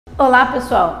Olá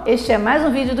pessoal, este é mais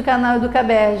um vídeo do canal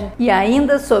Educabege e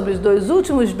ainda sobre os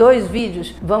últimos dois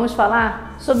vídeos vamos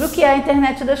falar sobre o que é a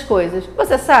internet das coisas.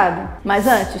 Você sabe? Mas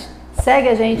antes, segue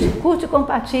a gente, curte e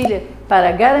compartilha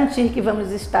para garantir que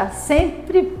vamos estar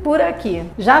sempre por aqui.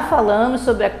 Já falamos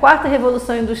sobre a quarta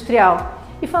revolução industrial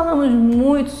e falamos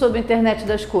muito sobre a internet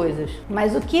das coisas.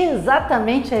 Mas o que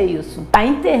exatamente é isso? A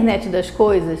internet das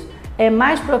coisas é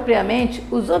mais propriamente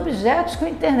os objetos com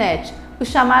internet, os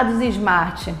chamados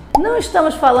smart. Não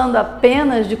estamos falando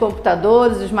apenas de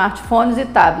computadores, smartphones e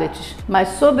tablets, mas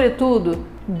sobretudo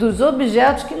dos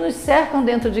objetos que nos cercam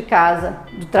dentro de casa,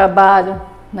 do trabalho,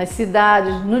 nas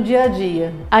cidades, no dia a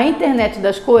dia. A internet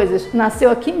das coisas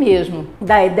nasceu aqui mesmo,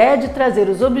 da ideia de trazer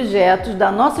os objetos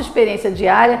da nossa experiência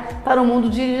diária para o mundo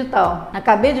digital.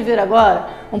 Acabei de ver agora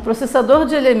um processador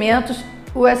de elementos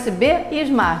USB e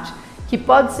Smart, que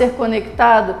pode ser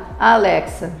conectado à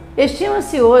Alexa.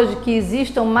 Estima-se hoje que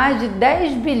existam mais de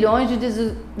 10 bilhões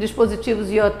de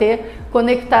dispositivos IoT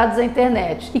conectados à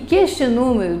internet e que este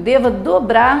número deva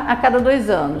dobrar a cada 2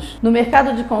 anos. No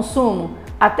mercado de consumo,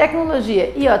 a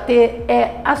tecnologia IoT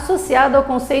é associada ao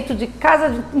conceito de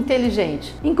casa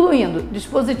inteligente, incluindo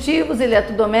dispositivos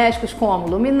eletrodomésticos como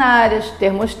luminárias,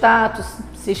 termostatos,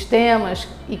 sistemas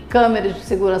e câmeras de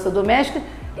segurança doméstica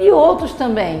e outros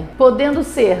também, podendo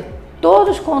ser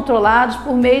todos controlados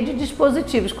por meio de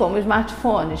dispositivos como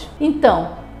smartphones. Então,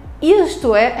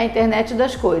 isto é a internet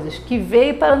das coisas, que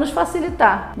veio para nos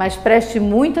facilitar. Mas preste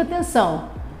muita atenção,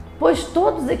 pois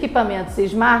todos os equipamentos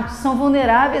smart são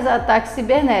vulneráveis a ataques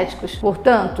cibernéticos.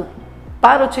 Portanto,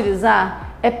 para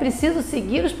utilizar, é preciso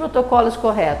seguir os protocolos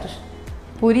corretos.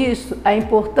 Por isso, a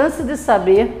importância de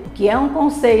saber o que é um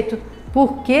conceito,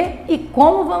 por que e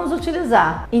como vamos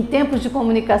utilizar. Em tempos de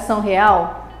comunicação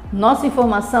real, nossa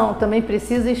informação também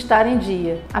precisa estar em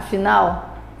dia. Afinal,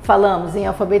 falamos em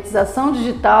alfabetização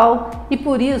digital e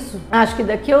por isso, acho que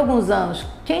daqui a alguns anos,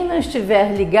 quem não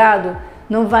estiver ligado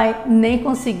não vai nem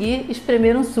conseguir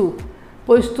espremer um suco,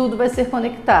 pois tudo vai ser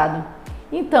conectado.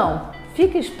 Então,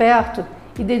 fique esperto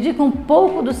e dedique um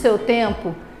pouco do seu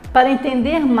tempo para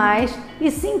entender mais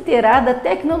e se inteirar da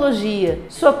tecnologia.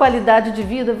 Sua qualidade de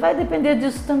vida vai depender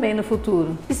disso também no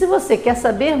futuro. E se você quer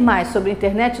saber mais sobre a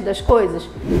internet das coisas,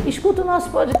 escuta o nosso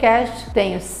podcast.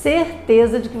 Tenho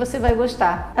certeza de que você vai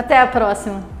gostar. Até a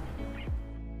próxima!